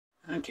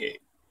Okay,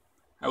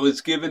 I was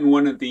given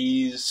one of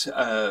these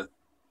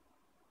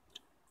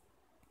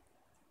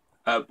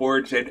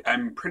boards that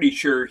I'm pretty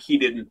sure he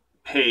didn't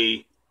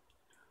pay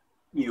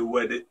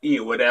what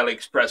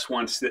AliExpress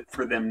wants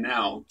for them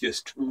now.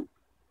 Just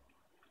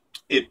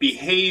it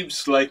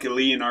behaves like a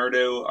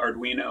Leonardo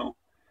Arduino,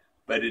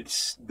 but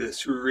it's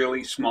this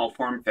really small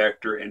form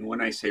factor. And when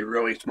I say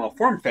really small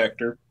form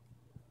factor,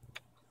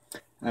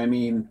 I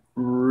mean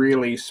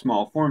really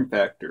small form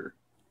factor.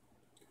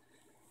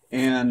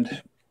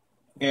 And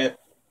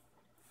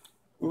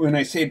when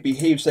I say it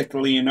behaves like the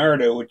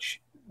Leonardo,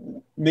 which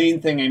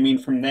main thing I mean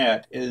from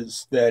that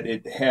is that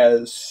it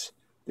has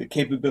the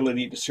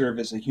capability to serve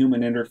as a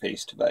human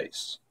interface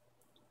device.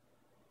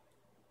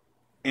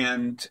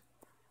 And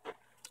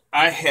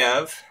I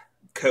have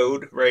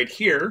code right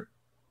here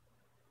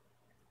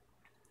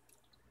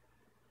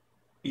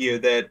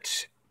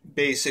that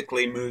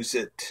basically moves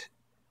it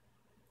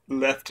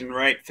left and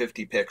right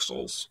 50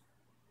 pixels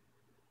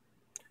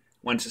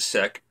once a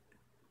sec.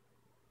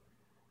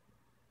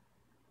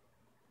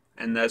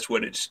 And that's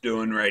what it's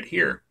doing right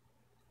here.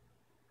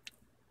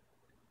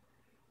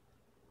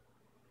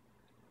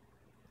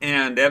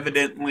 And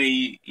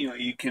evidently,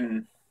 you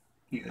can,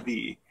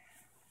 the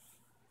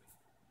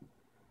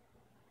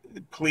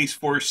police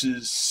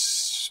forces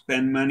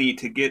spend money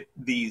to get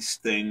these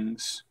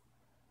things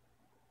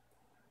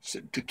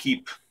to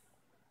keep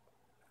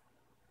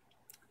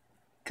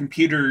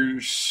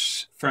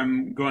computers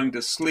from going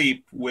to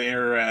sleep,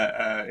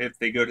 where if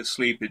they go to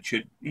sleep, it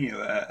should,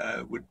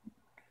 would,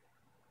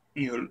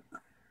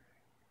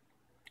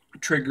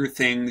 trigger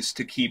things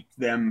to keep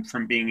them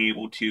from being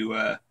able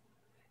to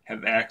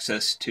have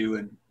access to.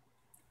 And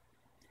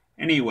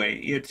anyway,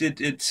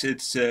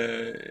 it's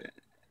a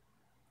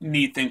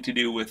neat thing to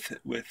do with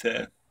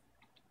a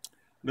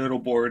little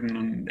board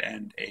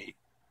and a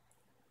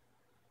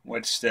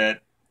what's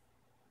that,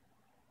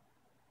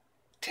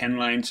 10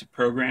 lines of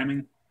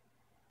programming.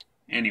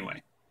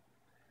 Anyway,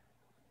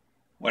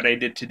 what I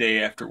did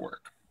today after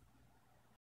work.